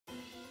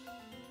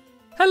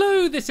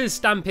Hello, this is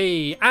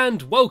Stampy,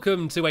 and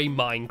welcome to a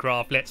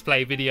Minecraft Let's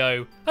Play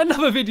video.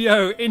 Another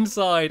video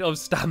inside of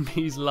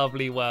Stampy's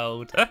lovely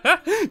world.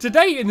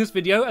 Today in this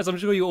video, as I'm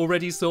sure you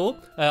already saw,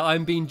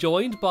 I'm being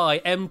joined by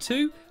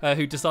M2,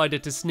 who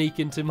decided to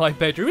sneak into my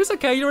bedroom. It's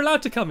okay, you're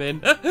allowed to come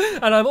in.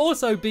 And I'm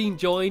also being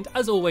joined,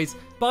 as always,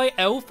 by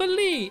Elfa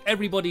Lee,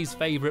 everybody's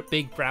favourite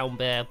big brown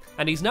bear.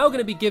 And he's now going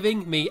to be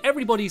giving me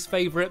everybody's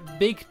favourite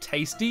big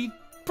tasty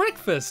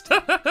breakfast.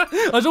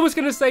 I was almost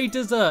going to say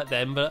dessert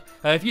then, but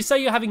if you say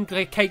you're having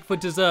cake for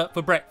dessert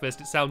for breakfast,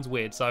 it sounds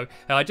weird, so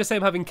I just say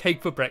I'm having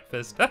cake for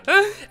breakfast.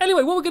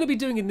 Anyway, what we're going to be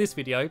doing in this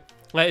video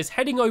is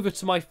heading over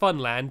to my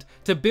funland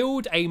to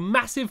build a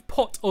massive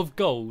pot of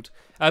gold.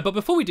 But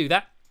before we do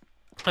that,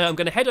 I'm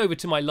going to head over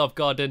to my love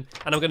garden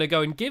and I'm going to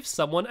go and give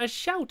someone a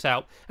shout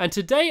out. And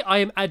today I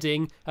am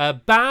adding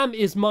Bam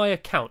is my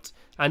account.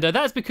 And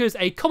that's because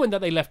a comment that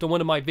they left on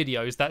one of my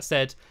videos that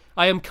said,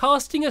 I am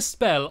casting a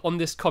spell on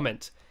this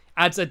comment.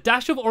 Adds a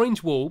dash of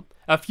orange wool,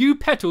 a few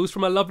petals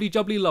from a lovely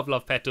jubbly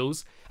love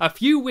petals, a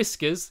few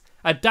whiskers,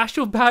 a dash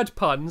of bad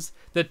puns,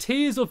 the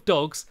tears of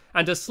dogs,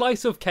 and a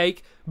slice of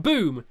cake.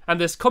 Boom!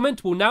 And this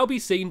comment will now be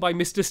seen by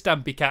Mr.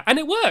 Stampy Cat. And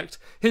it worked!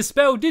 His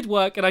spell did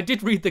work, and I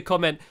did read the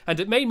comment, and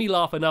it made me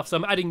laugh enough, so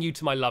I'm adding you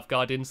to my love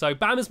garden. So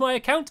Bam is my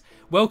account.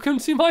 Welcome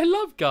to my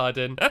love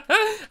garden.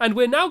 And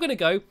we're now going to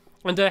go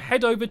and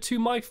head over to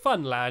my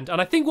fun land.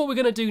 And I think what we're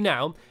going to do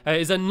now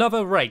is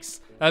another race.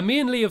 Me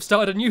and Lee have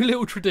started a new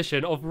little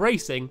tradition of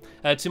racing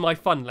to my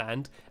fun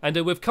land. And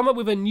we've come up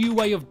with a new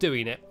way of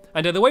doing it.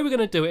 And the way we're going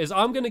to do it is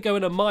I'm going to go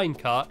in a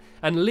minecart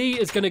and Lee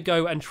is going to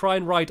go and try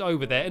and ride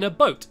over there in a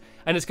boat.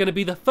 And it's going to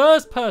be the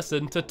first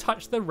person to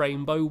touch the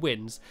rainbow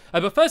wins.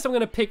 But first I'm going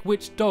to pick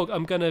which dog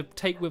I'm going to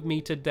take with me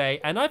today.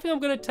 And I think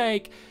I'm going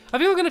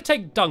to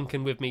take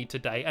Duncan with me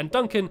today. And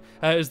Duncan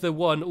is the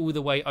one all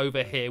the way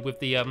over here with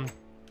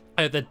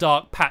the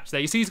dark patch there.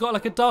 You see he's got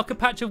like a darker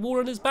patch of wool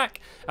on his back?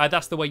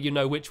 That's the way you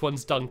know which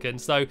one's Duncan.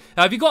 So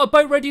have you got a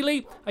boat ready,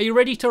 Lee? Are you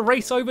ready to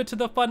race over to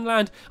the fun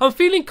land? I'm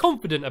feeling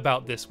confident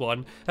about this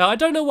one. I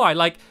don't know why.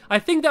 Like, I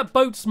think that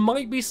boats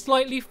might be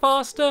slightly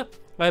faster.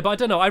 But I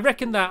don't know. I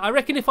reckon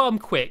if I'm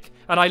quick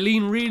and I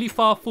lean really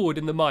far forward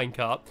in the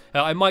minecart,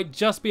 I might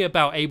just be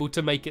about able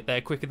to make it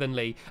there quicker than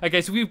Lee.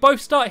 Okay, so we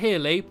both start here,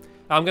 Lee.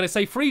 I'm going to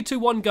say 3, 2,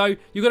 1, go.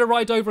 You're going to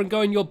ride over and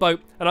go in your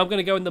boat, and I'm going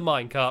to go in the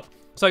minecart.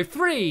 So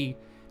 3,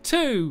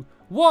 2,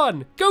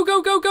 1, go,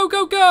 go, go, go,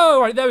 go,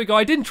 go. Right, there we go.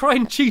 I didn't try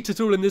and cheat at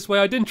all in this way.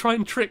 I didn't try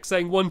and trick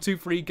saying 1, 2,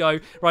 3, go.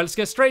 Right, let's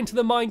get straight into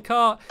the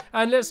minecart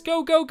and let's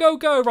go, go, go,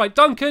 go. Right,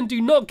 Duncan,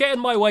 do not get in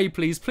my way,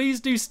 please. Please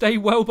do stay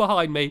well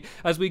behind me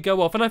as we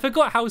go off. And I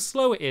forgot how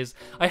slow it is.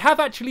 I have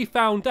actually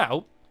found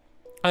out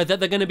that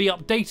they're going to be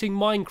updating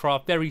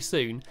Minecraft very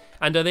soon,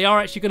 and they are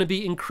actually going to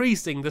be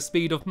increasing the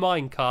speed of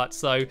minecart.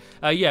 So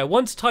yeah,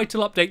 once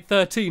title update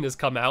 13 has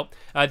come out,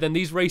 then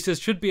these races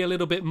should be a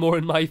little bit more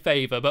in my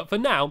favour. But for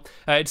now,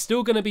 it's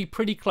still going to be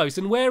pretty close.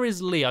 And where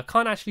is Lee? I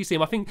can't actually see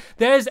him. I think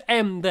there's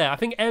M there. I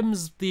think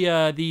M's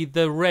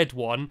the red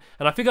one,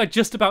 and I think I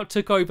just about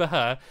took over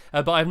her,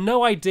 but I have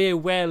no idea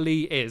where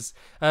Lee is.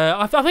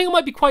 I think I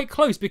might be quite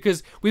close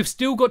because we've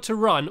still got to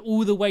run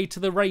all the way to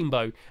the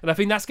rainbow, and I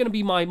think that's going to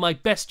be my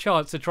best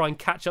chance to try and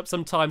catch up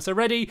some time. So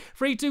ready,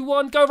 3, 2,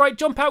 1, go. Right,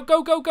 jump out,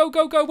 go, go, go,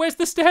 go, go. Where's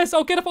the stairs?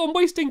 I'll get up, I'm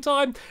wasting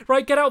time.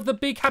 Right, get out of the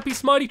big happy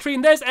smiley tree,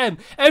 and there's M.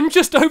 M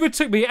just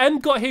overtook me. M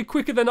got here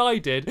quicker than I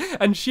did,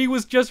 and she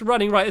was just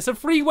running. Right, it's a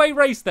three-way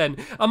race then.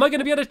 Am I going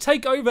to be able to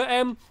take over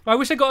M? I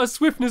wish I got a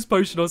swiftness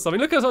potion or something.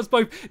 Look at us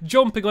both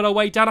jumping on our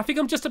way down. I think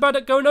I'm just about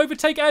to go and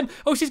overtake M.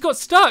 Oh, she's got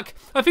stuck.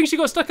 I think she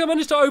got stuck. I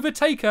managed to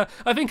overtake her.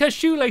 I think her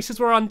shoelaces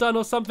were undone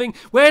or something.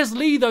 Where's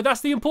Lee though? That's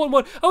the important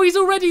one. Oh, he's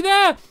already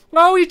there.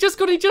 Oh, he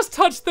just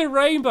touched the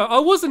rainbow. I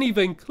wasn't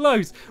even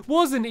close.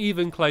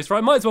 Right,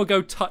 I might as well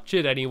go touch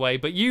it anyway.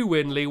 But you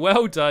win, Lee.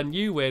 Well done,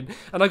 you win.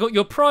 And I got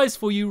your prize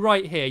for you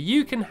right here.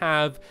 You can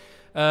have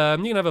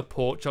a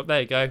pork chop.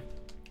 There you go.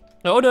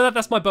 Oh no,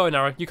 that's my bow and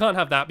arrow. You can't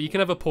have that, but you can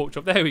have a pork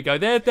chop. There we go.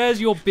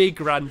 There's your big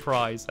grand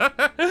prize.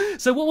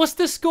 So what's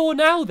the score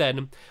now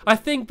then? I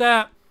think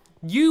that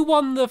you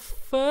won the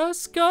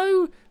first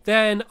go,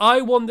 then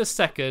I won the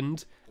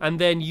second, and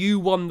then you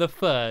won the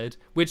third,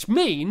 which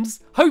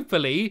means,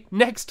 hopefully,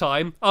 next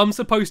time, I'm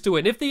supposed to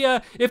win. If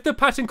the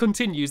pattern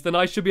continues, then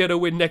I should be able to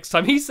win next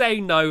time. He's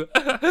saying no.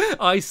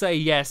 I say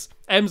yes.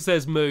 M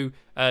says moo.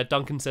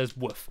 Duncan says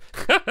woof.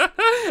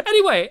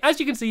 Anyway,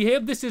 as you can see here,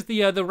 this is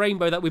the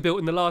rainbow that we built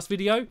in the last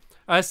video.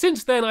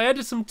 Since then, I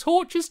added some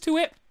torches to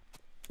it.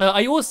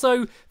 I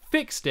also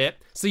fixed it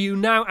so you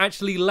now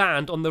actually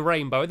land on the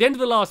rainbow. At the end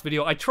of the last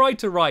video, I tried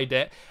to ride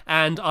it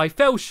and I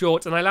fell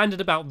short and I landed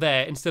about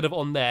there instead of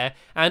on there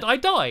and I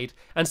died.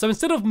 And so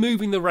instead of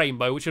moving the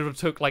rainbow, which would have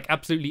took like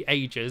absolutely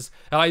ages,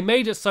 I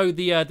made it so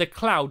the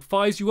cloud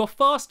fires you off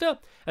faster,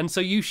 and so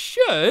you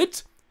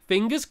should,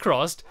 fingers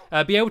crossed,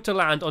 be able to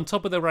land on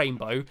top of the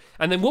rainbow.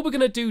 And then what we're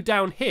going to do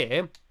down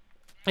here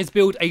is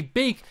build a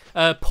big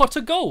pot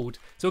of gold.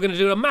 So we're going to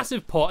do a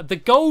massive pot. The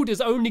gold is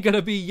only going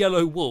to be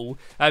yellow wool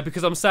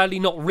because I'm sadly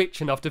not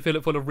rich enough to fill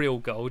it full of real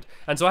gold.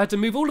 And so I had to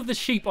move all of the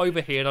sheep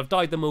over here, and I've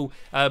dyed them all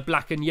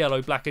black and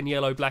yellow, black and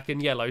yellow, black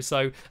and yellow.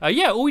 So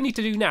yeah, all we need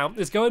to do now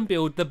is go and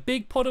build the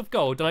big pot of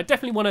gold. And I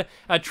definitely want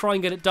to try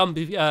and get it done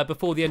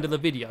before the end of the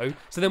video,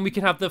 so then we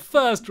can have the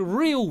first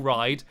real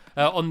ride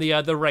on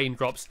the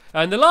raindrops.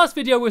 And the last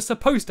video was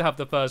supposed to have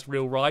the first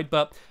real ride,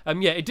 but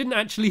yeah, it didn't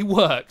actually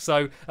work.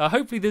 So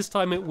hopefully this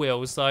time it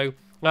will. So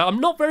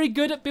I'm not very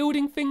good at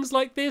building things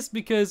like this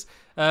because,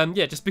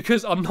 yeah, just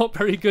because I'm not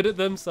very good at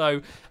them.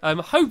 So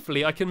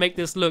hopefully I can make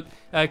this look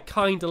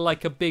kind of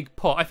like a big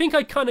pot. I think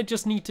I kind of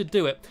just need to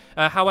do it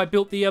how I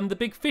built the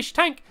big fish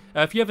tank.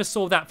 If you ever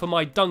saw that for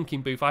my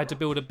dunking booth, I had to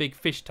build a big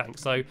fish tank.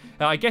 So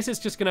I guess it's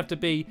just going to have to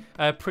be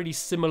pretty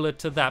similar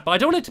to that. But I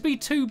don't want it to be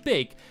too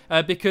big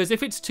because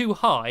if it's too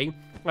high,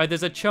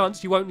 there's a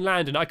chance you won't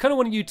land in it. I kind of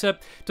want you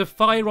to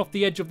fire off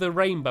the edge of the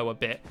rainbow a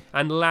bit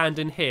and land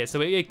in here.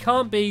 So it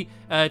can't be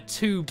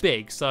too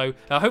big. So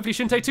hopefully it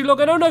shouldn't take too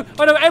long. Oh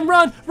no, Em,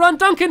 run,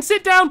 Duncan,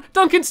 sit down.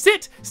 Duncan,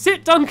 sit,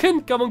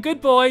 Duncan. Come on,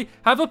 good boy.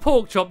 Have a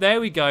pork chop.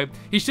 There we go.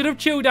 He should have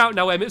chilled out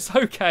now, Em. It's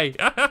okay.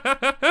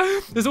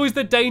 There's always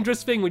the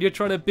dangerous thing when you're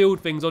trying to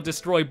build things or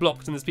destroy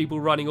blocks and there's people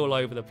running all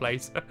over the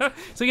place.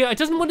 So yeah, it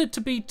doesn't want it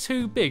to be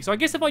too big. So I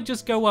guess if I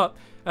just go up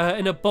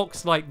in a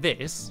box like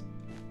this,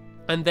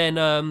 and then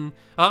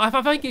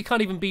I think it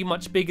can't even be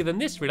much bigger than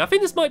this, really. I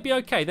think this might be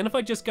okay. Then if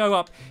I just go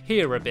up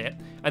here a bit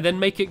and then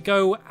make it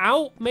go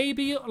out,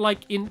 maybe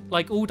like in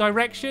all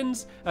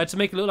directions to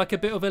make it look like a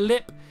bit of a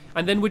lip.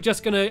 And then we're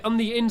just gonna, on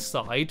the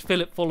inside,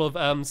 fill it full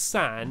of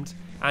sand,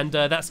 and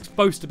that's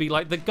supposed to be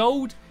like the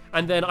gold.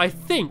 And then I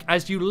think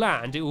as you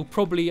land, it will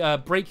probably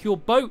break your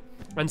boat.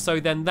 And so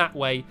then that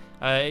way,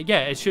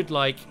 yeah, it should,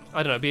 like,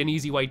 I don't know, be an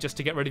easy way just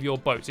to get rid of your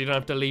boat, so you don't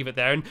have to leave it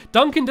there. And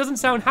Duncan doesn't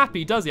sound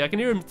happy, does he? I can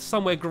hear him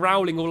somewhere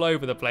growling all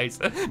over the place.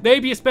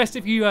 Maybe it's best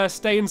if you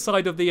stay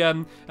inside of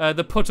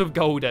the pot of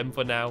gold, Em,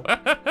 for now.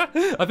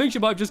 I think she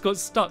might have just got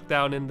stuck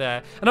down in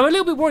there. And I'm a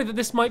little bit worried that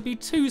this might be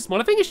too small.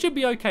 I think it should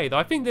be okay, though.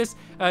 I think this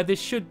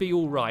should be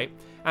all right.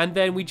 And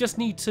then we just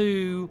need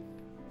to...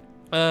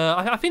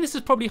 I think this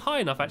is probably high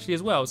enough, actually,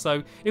 as well.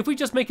 So if we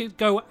just make it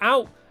go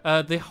out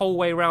the whole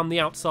way around the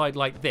outside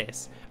like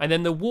this, and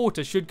then the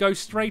water should go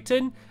straight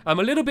in. I'm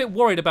a little bit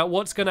worried about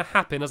what's going to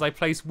happen as I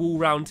place wool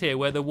round here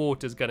where the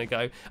water's going to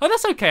go. Oh,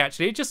 that's okay,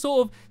 actually. It just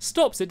sort of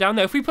stops it down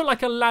there. If we put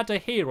like a ladder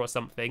here or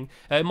something,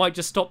 it might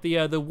just stop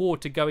the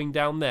water going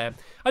down there.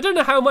 I don't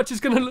know how much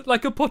it's going to look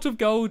like a pot of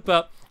gold,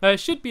 but it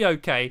should be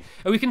okay.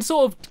 We can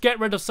sort of get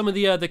rid of some of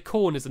the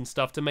corners and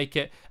stuff to make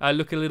it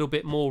look a little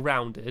bit more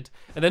rounded.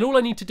 And then all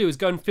I need to do is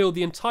go and fill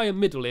the entire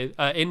middle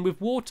in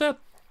with water.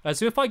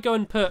 So if I go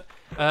and put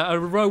a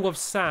row of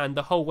sand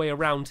the whole way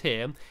around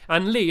here,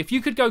 and Lee, if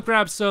you could go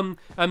grab some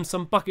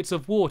buckets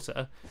of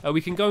water, we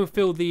can go and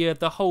fill the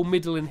whole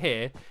middle in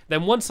here.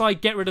 Then once I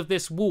get rid of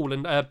this wall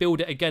and build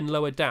it again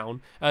lower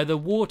down, the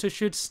water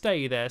should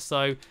stay there.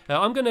 So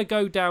I'm going to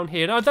go down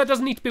here. No, that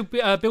doesn't need to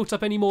be built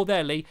up anymore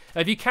there, Lee.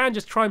 If you can,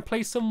 just try and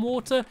place some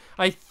water.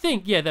 I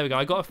think, yeah, there we go.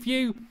 I got a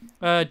few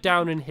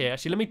down in here.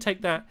 Actually, let me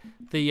take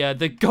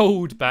the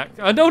gold back.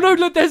 No,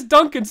 look, there's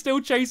Duncan still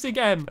chasing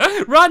Em.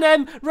 Run,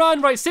 Em,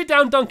 run. Right, sit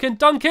down, Duncan.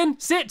 Duncan,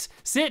 sit.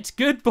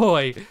 Good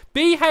boy.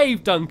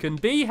 Behave, Duncan,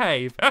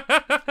 behave.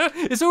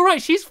 It's all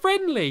right. She's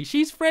friendly. I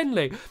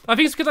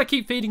think it's because I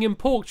keep feeding him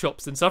pork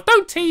chops and stuff.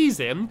 Don't tease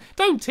him,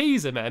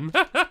 Em.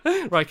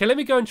 Right, okay, let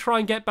me go and try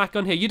and get back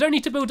on here. You don't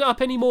need to build it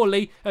up anymore,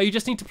 Lee. You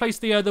just need to place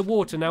the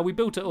water now. We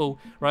built it all.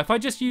 Right, if I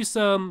just use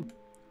some...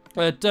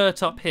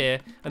 dirt up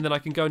here, and then I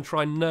can go and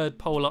try and nerd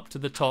pole up to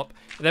the top.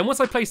 And then once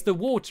I place the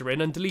water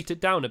in and delete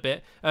it down a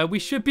bit, we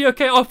should be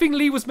okay. Oh, I think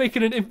Lee was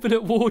making an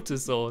infinite water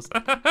source.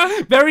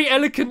 Very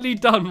elegantly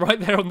done right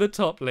there on the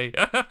top, Lee.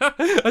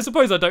 I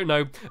suppose I don't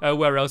know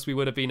where else we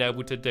would have been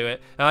able to do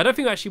it. I don't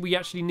think we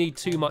actually need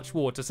too much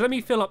water. So let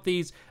me fill up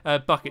these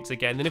buckets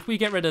again. Then if we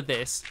get rid of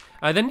this,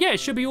 then yeah, it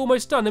should be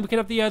almost done. Then we can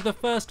have the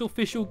first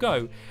official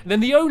go. And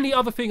then the only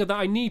other thing that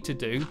I need to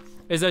do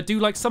is do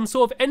like some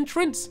sort of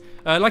entrance.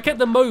 Like at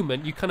the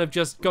moment, you kind of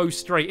just go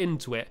straight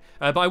into it.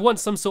 But I want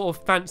some sort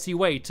of fancy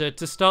way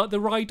to start the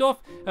ride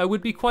off.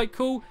 Would be quite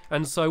cool.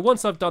 And so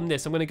once I've done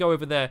this, I'm going to go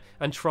over there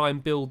and try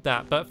and build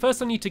that. But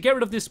first I need to get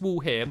rid of this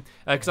wall here,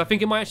 because I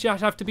think it might actually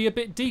have to be a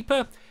bit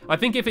deeper. I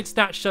think if it's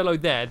that shallow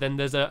there, then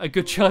there's a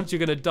good chance you're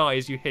going to die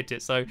as you hit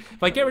it. So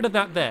if I get rid of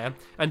that there,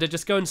 and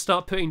just go and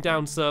start putting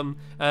down some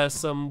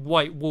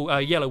white wool,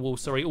 yellow wool,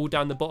 sorry, all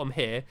down the bottom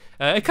here.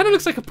 It kind of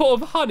looks like a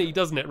pot of honey,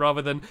 doesn't it,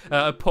 rather than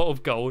a pot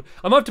of gold.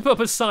 I might have to put up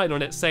a sign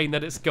on it saying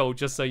that it's gold,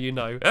 just so you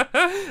know.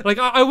 Like,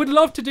 I would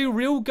love to do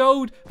real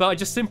gold, but I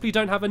just simply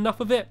don't have enough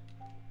of it.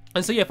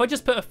 And so yeah, if I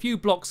just put a few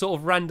blocks sort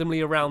of randomly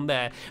around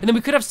there, and then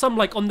we could have some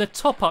like on the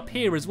top up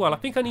here as well. I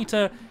think I need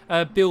to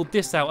build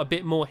this out a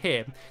bit more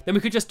here. Then we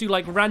could just do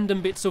like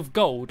random bits of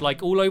gold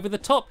like all over the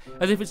top,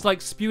 as if it's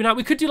like spewing out.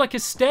 We could do like a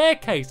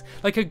staircase,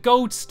 like a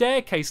gold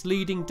staircase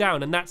leading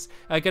down, and that's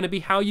going to be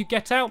how you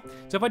get out.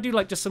 So if I do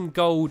like just some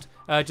gold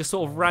just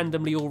sort of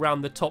randomly all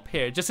around the top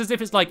here, just as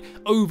if it's like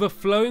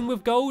overflowing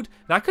with gold.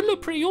 That could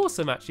look pretty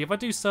awesome actually. If I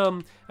do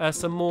some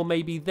more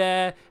maybe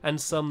there and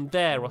some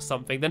there or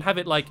something, then have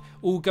it like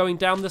all going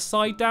down the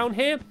side down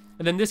here.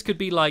 And then this could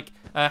be like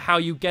how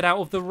you get out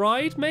of the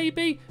ride,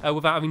 maybe,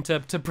 without having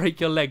to break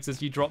your legs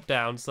as you drop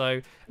down.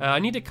 So I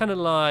need to kind of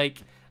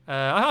like,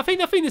 I think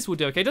this will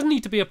do okay. It doesn't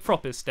need to be a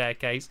proper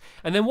staircase.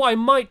 And then what I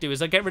might do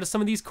is I get rid of some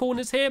of these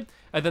corners here,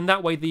 and then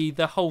that way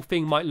the whole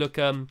thing might look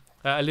a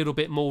little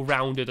bit more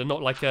rounded and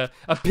not like a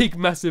big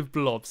massive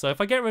blob. So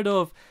if I get rid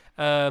of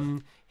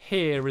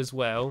here as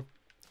well,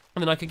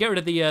 and then I can get rid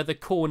of the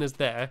corners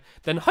there,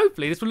 then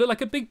hopefully this will look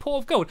like a big pot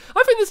of gold.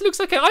 I think this looks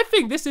okay. I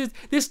think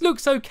this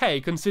looks okay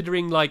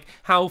considering like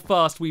how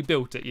fast we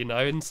built it, you know.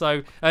 And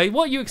so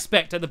what you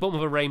expect at the bottom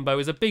of a rainbow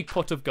is a big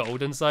pot of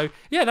gold. And so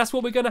yeah, that's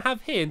what we're going to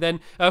have here. And then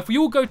if we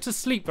all go to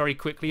sleep very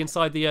quickly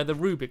inside the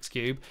Rubik's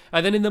Cube,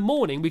 and then in the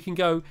morning we can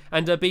go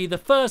and be the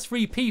first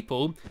 3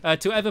 people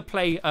to ever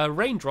play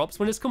Raindrops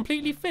when it's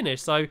completely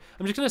finished. So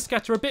I'm just going to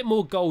scatter a bit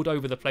more gold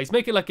over the place,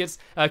 make it like it's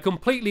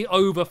completely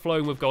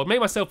overflowing with gold,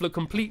 make myself look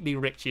completely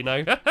rich, you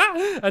know.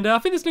 And I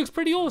think this looks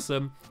pretty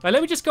awesome.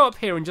 Let me just go up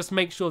here and just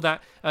make sure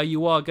that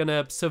you are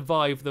gonna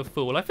survive the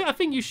fall. I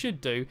think you should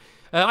do.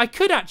 I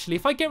could actually,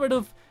 if I get rid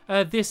of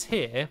this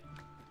here,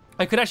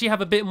 I could actually have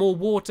a bit more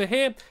water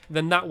here,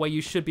 then that way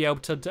you should be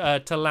able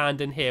to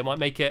land in here. Might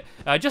make it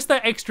just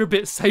that extra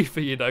bit safer,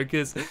 you know,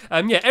 because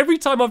yeah, every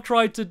time I've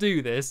tried to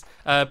do this,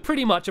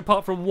 pretty much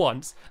apart from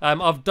once,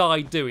 I've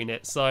died doing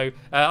it. So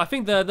I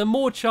think the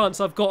more chance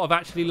I've got of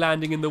actually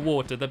landing in the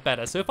water, the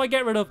better. So if I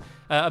get rid of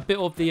a bit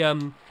of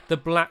the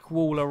black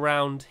wall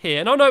around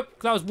here. No, that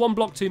was 1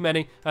 block too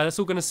many. That's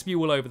all going to spew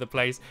all over the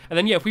place. And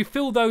then yeah, if we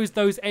fill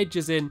those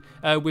edges in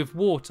with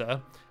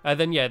water,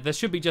 then yeah, there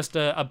should be just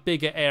a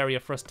bigger area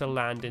for us to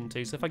land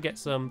into. So if I get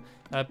some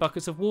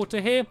buckets of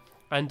water here,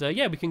 and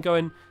yeah, we can go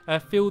and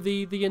fill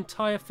the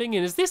entire thing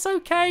in. Is this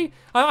okay?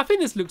 I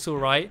think this looks all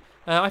right.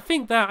 I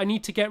think that I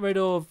need to get rid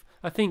of,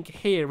 I think,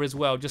 here as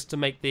well, just to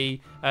make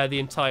the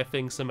entire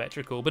thing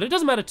symmetrical. But it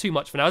doesn't matter too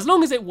much for now. As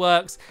long as it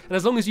works, and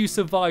as long as you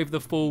survive the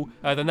fall,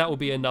 then that will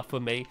be enough for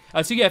me.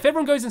 So yeah, if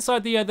everyone goes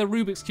inside the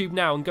Rubik's Cube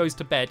now and goes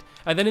to bed,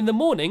 and then in the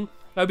morning,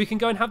 we can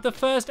go and have the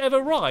first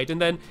ever ride.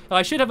 And then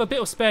I should have a bit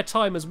of spare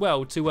time as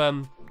well to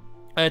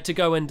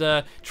go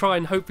and try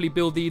and hopefully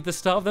build the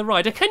start of the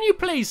ride. Can you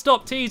please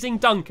stop teasing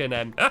Duncan,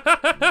 Em?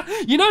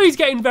 You know he's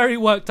getting very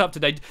worked up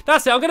today.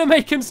 That's it, I'm going to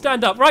make him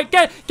stand up. Right,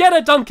 get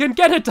a Duncan,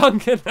 get a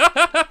Duncan.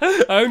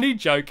 Only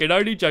joking.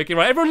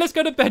 Right, everyone, let's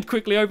go to bed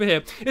quickly over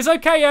here. It's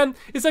okay, Em.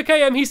 It's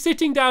okay, Em. He's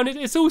sitting down.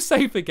 It's all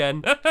safe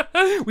again.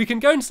 We can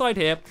go inside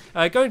here,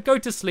 go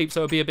to sleep so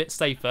it'll be a bit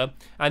safer.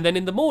 And then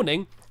in the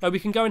morning, we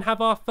can go and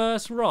have our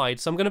first ride.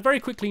 So I'm going to very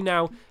quickly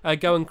now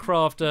go and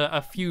craft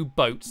a few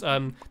boats.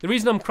 The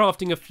reason I'm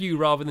crafting a few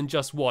rather than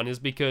just one is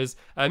because,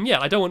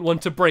 yeah, I don't want one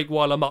to break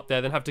while I'm up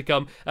there, then have to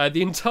come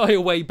the entire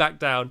way back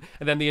down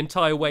and then the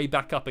entire way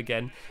back up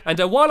again. And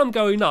while I'm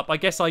going up, I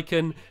guess I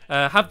can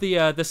have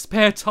the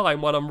spare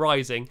time while I'm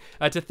rising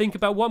to think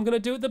about what I'm going to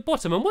do at the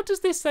bottom. And what does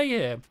this say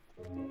here?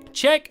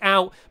 Check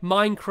out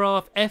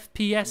Minecraft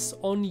FPS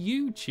on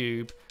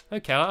YouTube.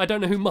 Okay, I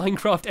don't know who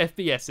Minecraft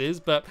FPS is,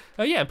 but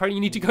yeah, apparently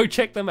you need to go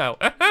check them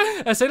out.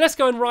 So let's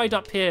go and ride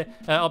up here,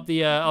 up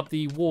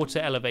the water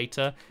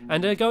elevator,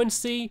 and go and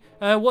see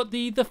what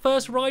the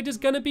first ride is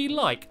going to be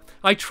like.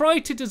 I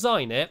tried to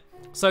design it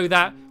so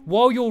that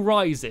while you're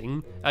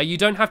rising, you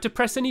don't have to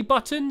press any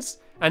buttons.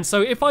 And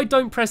so if I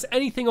don't press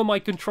anything on my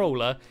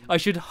controller, I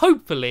should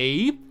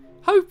hopefully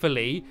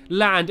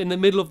land in the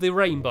middle of the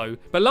rainbow.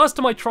 But last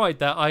time I tried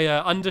that, I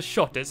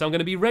undershot it, so I'm going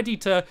to be ready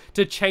to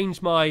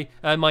change my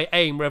my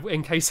aim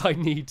in case I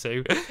need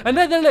to. And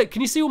then look,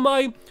 can you see all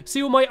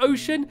my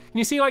ocean? Can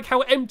you see like how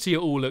empty it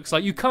all looks?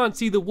 Like you can't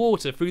see the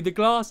water through the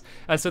glass,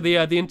 and so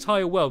the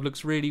entire world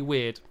looks really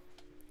weird.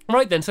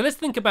 Right then, so let's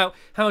think about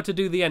how to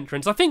do the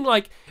entrance. I think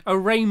like a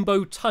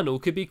rainbow tunnel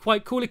could be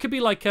quite cool. It could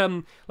be like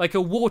a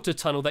water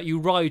tunnel that you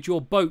ride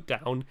your boat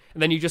down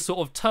and then you just sort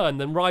of turn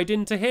then ride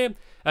into here.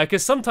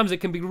 Because sometimes it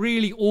can be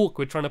really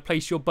awkward trying to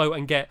place your boat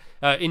and get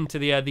into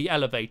the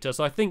elevator.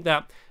 So I think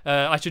that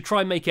I should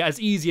try and make it as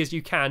easy as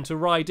you can to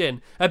ride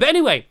in. But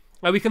anyway,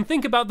 we can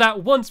think about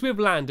that once we've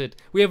landed.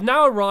 We have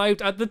now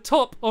arrived at the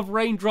top of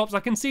Raindrops. I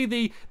can see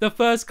the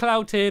first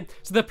cloud here.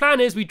 So the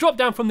plan is we drop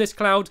down from this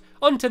cloud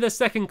onto the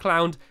second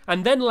cloud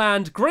and then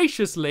land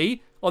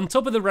graciously on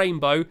top of the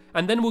rainbow,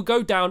 and then we'll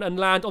go down and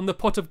land on the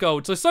pot of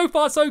gold. So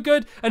far so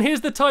good, and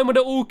here's the time when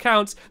it all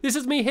counts. This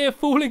is me here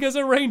falling as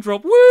a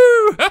raindrop. Woo!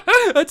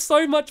 It's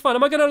so much fun.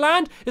 Am I going to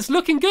land? It's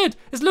looking good.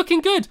 It's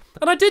looking good.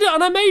 And I did it,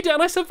 and I made it,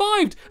 and I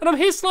survived. And I'm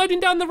here sliding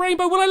down the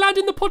rainbow. Will I land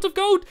in the pot of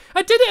gold?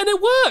 I did it, and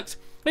it worked.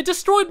 It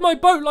destroyed my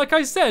boat, like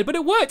I said, but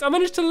it worked. I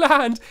managed to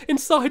land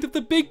inside of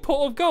the big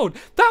pot of gold.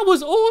 That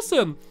was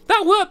awesome.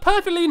 That worked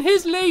perfectly. And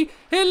here's Lee.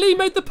 Here, Lee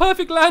made the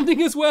perfect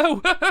landing as well.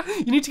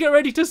 You need to get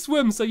ready to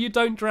swim so you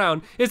don't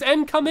drown. Is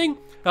Em coming?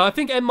 I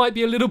think Em might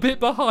be a little bit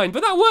behind,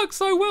 but that worked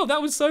so well.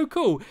 That was so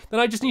cool. Then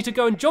I just need to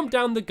go and jump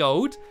down the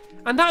gold,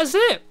 and that is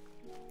it.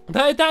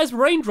 That is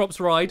Raindrop's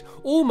ride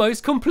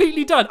almost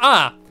completely done.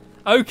 Ah,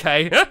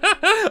 okay.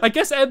 I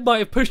guess Em might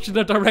have pushed in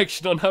a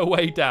direction on her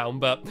way down,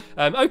 but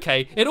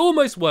okay. It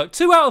almost worked.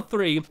 2 out of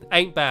 3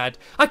 ain't bad.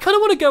 I kind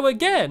of want to go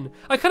again.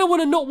 I kind of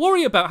want to not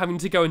worry about having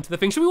to go into the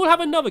thing. Should we all have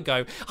another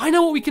go? I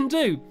know what we can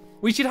do.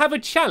 We should have a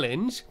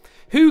challenge.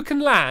 Who can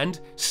land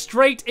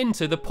straight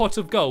into the pot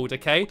of gold,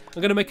 okay?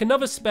 I'm going to make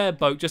another spare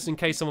boat just in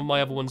case some of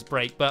my other ones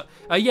break. But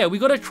yeah, we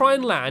got to try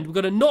and land. We've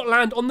got to not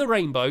land on the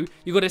rainbow.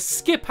 You've got to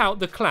skip out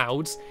the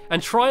clouds and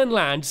try and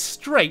land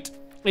straight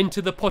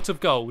into the pot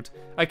of gold.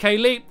 Okay,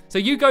 Lee? So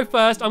you go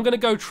first. I'm going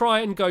to try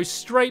and go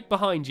straight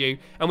behind you.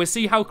 And we'll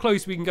see how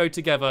close we can go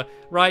together.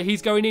 Right,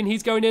 he's going in.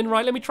 He's going in.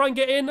 Right, let me try and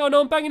get in. Oh, no,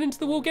 I'm banging into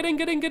the wall. Get in,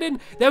 get in, get in.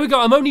 There we go.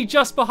 I'm only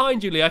just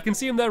behind you, Lee. I can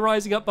see him there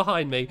rising up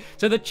behind me.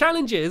 So the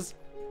challenge is,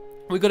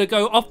 we've got to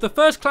go off the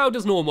first cloud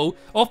as normal,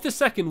 off the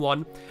second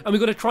one, and we've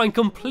got to try and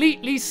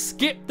completely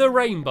skip the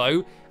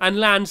rainbow and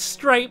land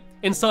straight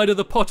inside of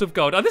the pot of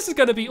gold. Now, this is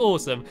going to be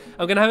awesome.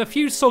 I'm going to have a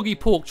few soggy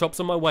pork chops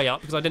on my way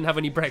up because I didn't have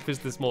any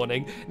breakfast this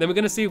morning. Then we're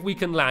going to see if we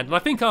can land. And I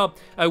think I'll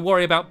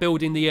worry about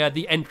building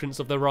the entrance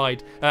of the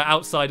ride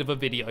outside of a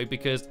video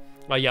because...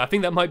 yeah, I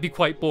think that might be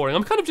quite boring.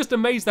 I'm kind of just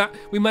amazed that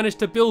we managed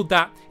to build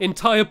that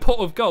entire pot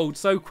of gold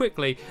so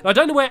quickly. And I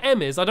don't know where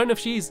Em is. I don't know if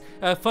she's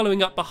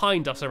following up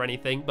behind us or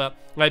anything, but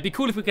it'd be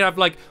cool if we could have,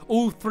 like,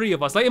 all 3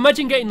 of us. Like,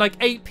 imagine getting, like,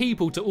 8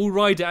 people to all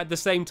ride it at the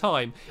same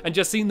time and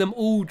just seeing them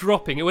all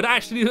dropping. It would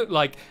actually look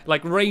like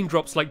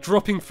raindrops, like,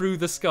 dropping through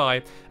the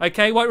sky.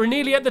 Okay, well, we're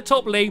nearly at the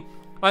top, Lee.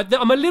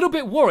 I'm a little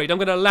bit worried I'm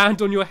going to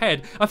land on your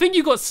head. I think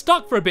you got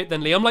stuck for a bit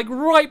then, Lee. I'm like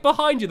right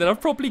behind you then. I've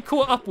probably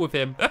caught up with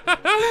him.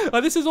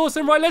 This is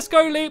awesome. Right, let's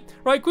go, Lee.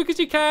 Right, quick as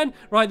you can.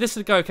 Right, this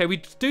is go. Okay, we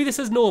do this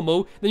as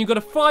normal. Then you've got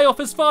to fly off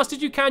as fast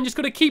as you can. Just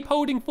got to keep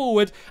holding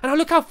forward. And oh,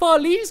 look how far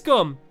Lee's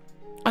gone.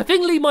 I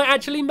think Lee might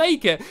actually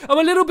make it. I'm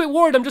a little bit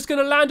worried I'm just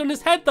going to land on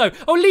his head, though.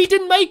 Oh, Lee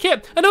didn't make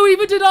it. And oh,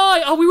 even did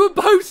I. Oh, we were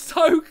both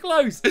so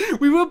close.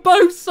 We were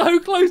both so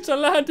close to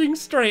landing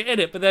straight in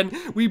it. But then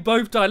we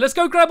both died. Let's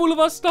go grab all of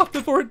our stuff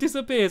before it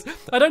disappears.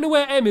 I don't know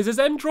where Em is. Is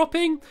Em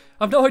dropping?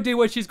 I've no idea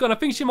where she's gone. I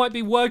think she might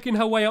be working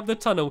her way up the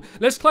tunnel.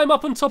 Let's climb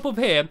up on top of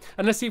here.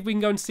 And let's see if we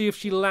can go and see if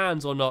she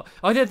lands or not.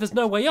 Oh, there's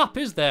no way up,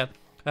 is there?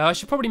 I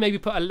should probably maybe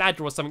put a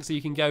ladder or something so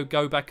you can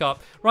go back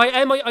up. Right,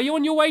 Em, are you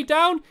on your way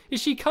down?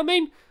 Is she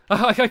coming?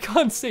 I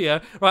can't see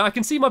her. Right, I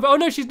can see my... Oh,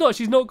 no, she's not.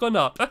 She's not gone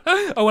up.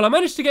 Oh, well, I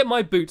managed to get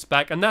my boots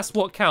back, and that's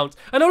what counts.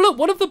 And oh, look,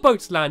 one of the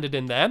boats landed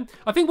in there.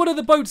 I think one of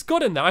the boats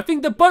got in there. I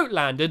think the boat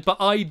landed, but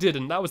I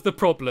didn't. That was the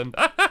problem.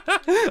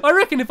 I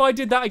reckon if I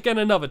did that again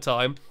another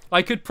time,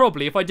 I could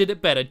probably, if I did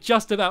it better,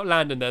 just about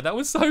land in there. That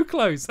was so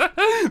close.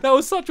 That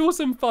was such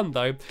awesome fun,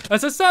 though.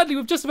 So sadly,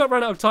 we've just about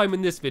run out of time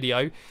in this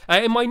video.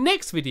 In my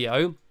next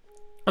video,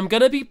 I'm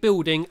going to be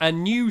building a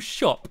new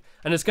shop.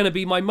 And it's going to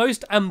be my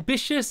most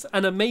ambitious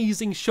and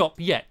amazing shop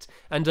yet.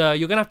 And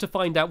you're going to have to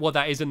find out what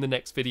that is in the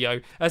next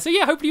video. So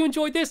yeah, hopefully you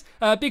enjoyed this.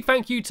 Big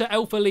thank you to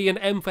Alpha Lee and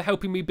Em for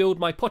helping me build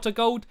my pot of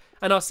gold.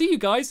 And I'll see you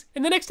guys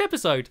in the next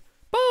episode.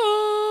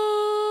 Bye!